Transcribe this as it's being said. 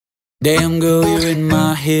Damn girl, you're in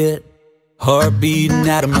my head, heart beating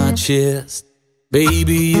out of my chest.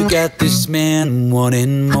 Baby, you got this man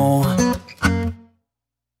wanting more.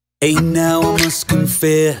 Hey, now I must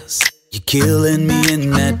confess, you're killing me in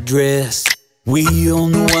that dress. We all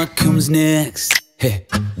know what comes next. Hey,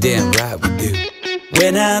 damn right we do.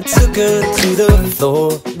 When I took her to the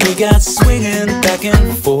floor, we got swinging back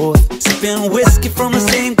and forth, sipping whiskey from the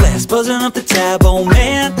same glass, buzzing up the tab. Oh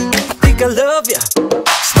man, I think I love ya.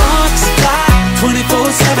 Sparks fly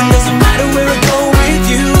 24/7, doesn't matter where I go with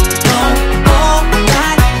you. All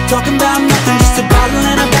night, talking about nothing, just a bottle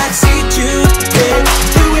and a backseat juice. Yeah,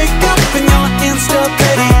 you wake up and your hands stuck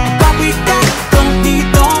ready. What we got, don't need,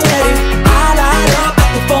 don't let it. I light up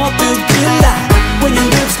like the 4th of July when your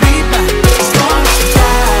lips meet mine. Sparks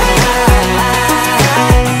fly,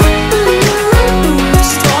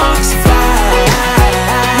 sparks fly.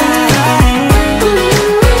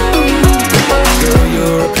 Girl,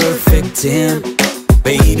 you're a perfect 10.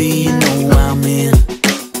 Baby, you know I'm in.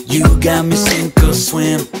 You got me sink or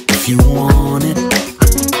swim if you want it.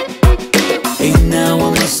 Hey, now I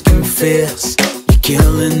must confess, you're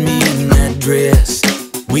killing me in that dress.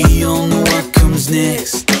 We all know what comes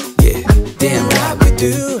next. Yeah, damn right we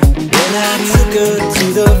do. When I took her to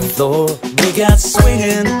the floor, we got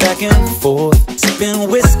swinging back and forth, sipping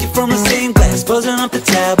whiskey from the same glass, buzzing up the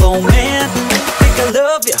tab. Oh man, I think I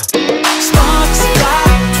love ya. Sparks fly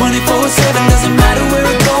 24/7, doesn't matter where I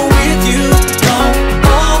go with you.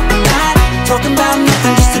 All night, talking about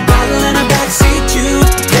nothing, just a bottle and a backseat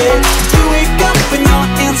juice. Yeah, you wake up and your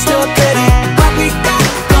hands stuck ready. What we got,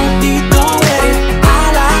 don't need, don't let it. I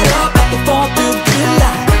light up like the 4th of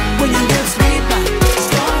July when your lips meet mine.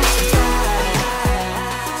 Sparks fly.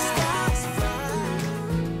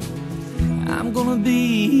 I'm gonna be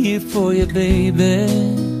here for you, baby.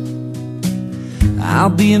 I'll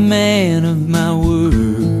be a man of my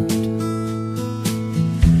word.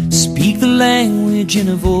 Speak the language in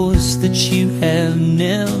a voice that you have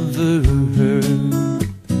never heard.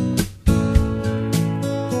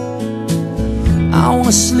 I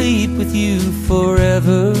wanna sleep with you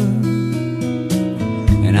forever,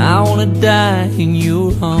 and I wanna die in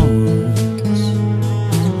your arms,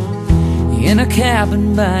 in a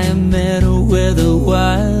cabin by a meadow where the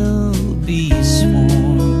wild bees swarm.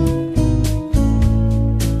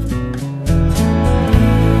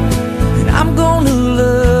 And I'm gonna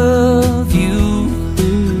love you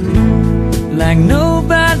like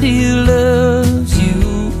nobody loves you,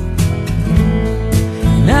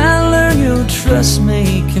 and I learn your trust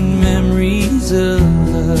making memories of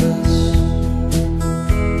us.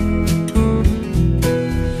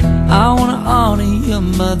 I wanna honor your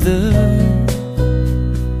mother,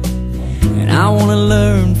 and I wanna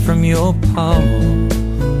learn from your pa.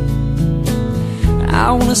 I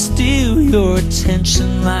wanna steal your attention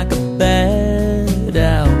like a bad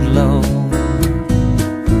outlaw.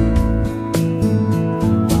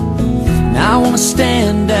 And I wanna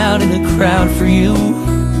stand out in the crowd for you,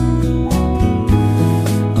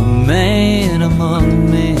 a man among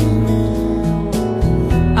men.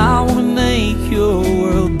 I wanna make your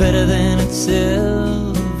world better than it's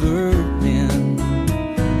ever been.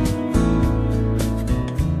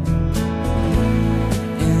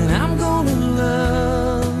 And I'm gonna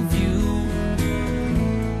love you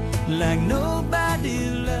like nobody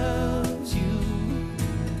loves you,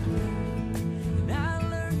 and I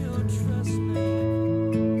learn your trust me.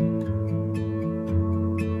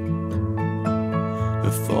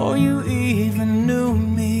 Before you even knew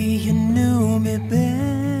me, you knew me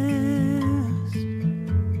best.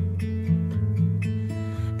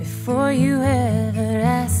 Before you ever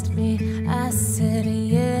asked me, I said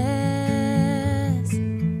yes.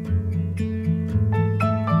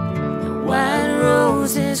 The white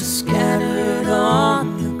roses are scattered on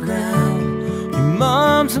the ground. Your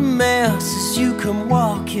mom's a mess as you come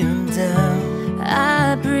walking down.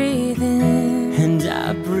 I breathe in And I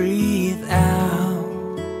breathe out.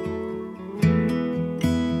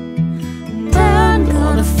 and I'm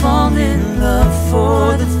gonna fall in love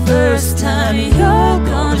for the first time. You're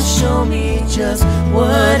gonna show me just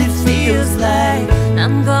what it feels like.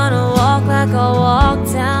 I'm gonna walk like I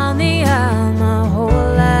walked down the aisle my whole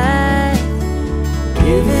life,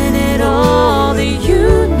 giving it all to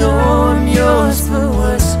you. Know I'm yours for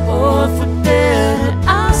worse or for better.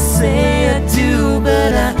 I'll say I do,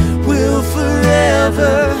 but I will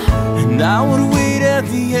forever. And I would wait at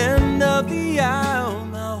the end of the aisle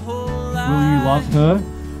my whole life. Will you love her,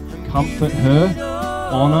 comfort her,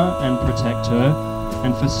 honor and protect her,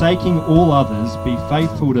 and forsaking all others, be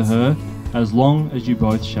faithful to her as long as you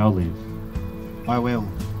both shall live? I will.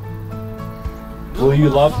 Will you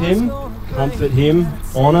love him, Comfort him,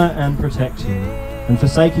 honour and protect him, and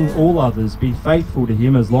forsaking all others, be faithful to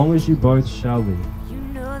him as long as you both shall live.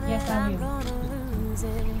 Yes, I will.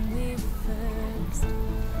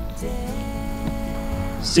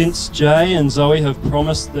 Since Jay and Zoe have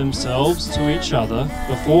promised themselves to each other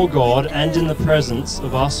before God and in the presence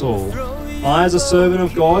of us all, I, as a servant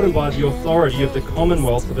of God and by the authority of the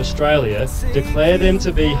Commonwealth of Australia, declare them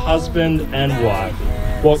to be husband and wife.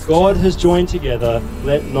 What God has joined together,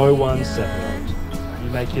 let no one separate. You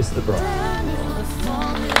may kiss the bride.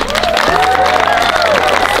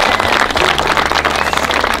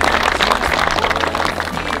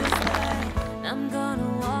 I'm gonna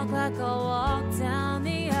walk like I walked down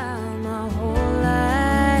the aisle my whole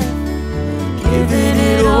life, giving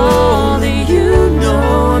it all to you. Know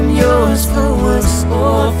I'm yours for worse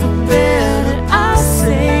or for better. I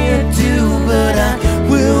say I do, but I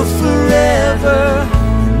will forever.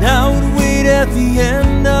 And I would wait at the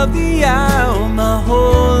end of the aisle my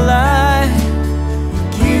whole life,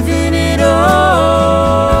 giving it all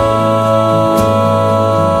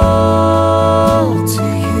to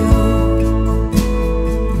you.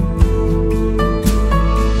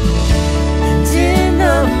 And in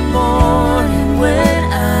the morning when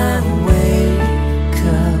I wake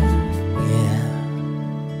up, yeah,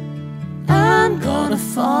 I'm gonna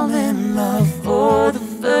fall in love for the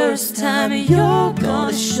first time. You're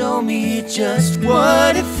gonna show me just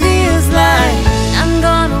what it feels like. I'm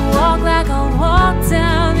gonna walk like I walked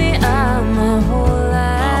down the aisle my whole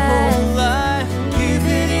life,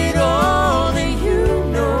 giving it all to you.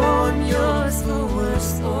 Know I'm yours for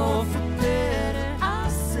worse or for better. I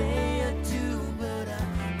say I do, but I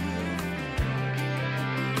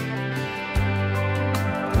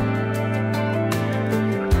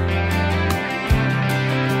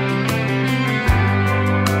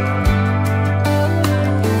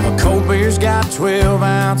A cold beer's got 12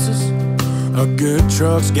 ounces. A good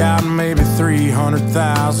truck's got maybe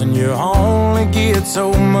 300,000. You only get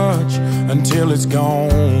so much until it's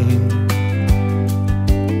gone.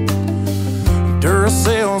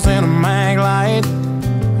 Duracells and a mag light,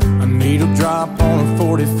 a needle drop on a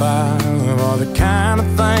 45 are the kind of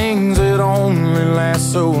things that only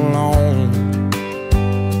last so long.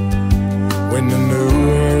 When the new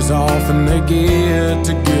wears off and they get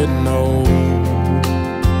to getting old,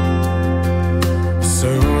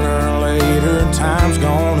 sooner or later time's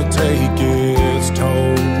gonna take its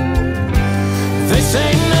toll. They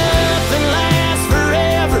say nothing lasts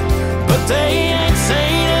forever, but they ain't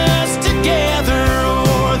seen us together,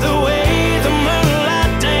 or the way the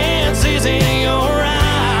moonlight dances in your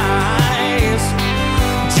eyes.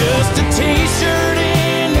 Just a t-shirt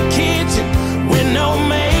in the kitchen with no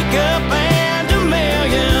makeup and a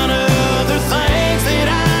million other things that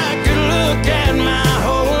I could look at my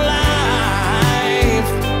whole life.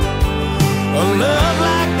 A love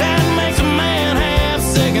like that makes a man have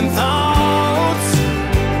second thoughts.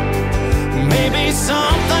 Maybe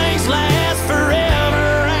some things last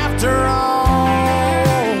forever after all.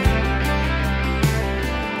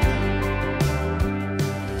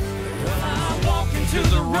 I walk into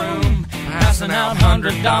the room, passing out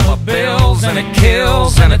 $100 bills, and it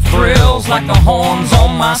kills and it thrills like the horns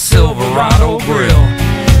on my Silverado grill.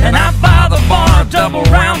 And I buy the bar double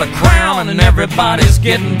round a crown, and everybody's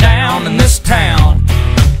getting down in this town.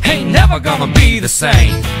 Ain't never gonna be the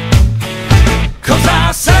same, 'cause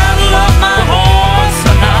I saddle up my horse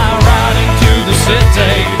and I ride into the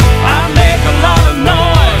city. I make a lot of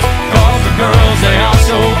noise, 'cause the girls, they are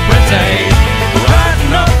so pretty.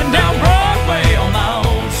 Riding up and down Broadway on my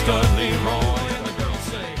old stud Leroy, and the girls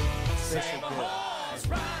say, save a horse,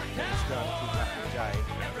 ride down Broadway.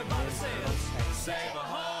 Everybody says, save a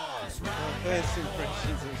horse, ride. First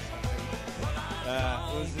impressions of it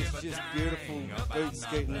was this just beautiful boot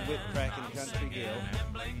scooting, whip cracking country girl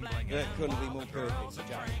that couldn't be more perfect for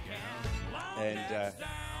Jay. And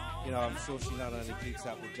you know, I'm sure she not only keeps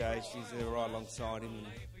up with Jay, she's there right alongside him, and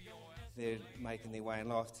they're making their way in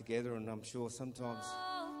life together. And I'm sure sometimes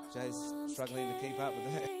Jay's struggling to keep up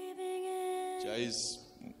with that. Jay's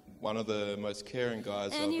one of the most caring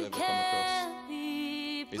guys I've ever come across.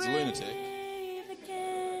 He's a lunatic,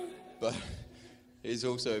 but he's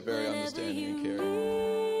also very understanding and caring,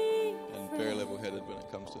 and very level-headed when it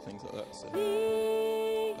comes to things like that. So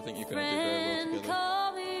I think you're going to do very well together.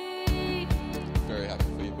 Very happy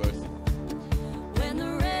for you both. When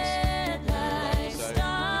the red lights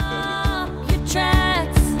stop your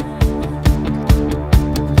tracks,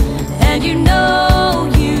 and you know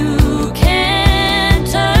you can't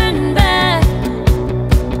turn back.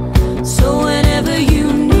 So whenever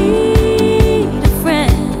you need a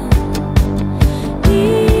friend,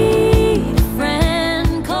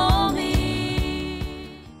 call me.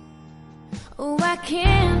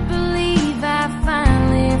 can't believe I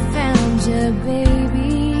finally found you,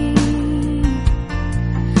 baby.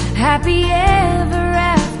 Happy ever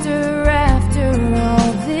after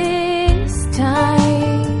all this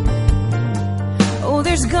time. Oh,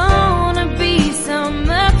 there's gonna be some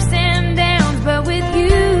ups and downs, but with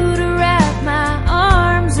you to wrap my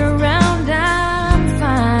arms around, I'm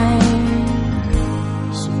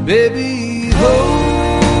fine. So baby,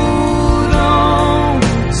 hold on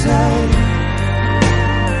tight.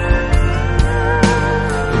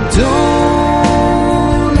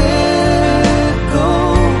 Don't let go.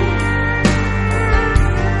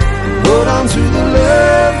 Hold on to the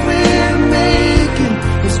love we're making.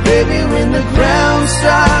 'Cause baby, when the ground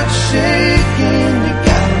starts shaking, you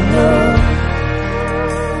gotta know,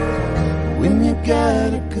 when you got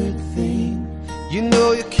a good thing, you know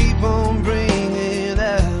you keep on bringing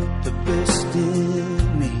out the best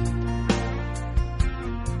in me.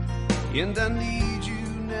 And I need you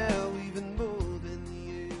now even more than the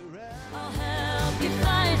air. I'll help you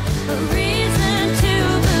find a reason.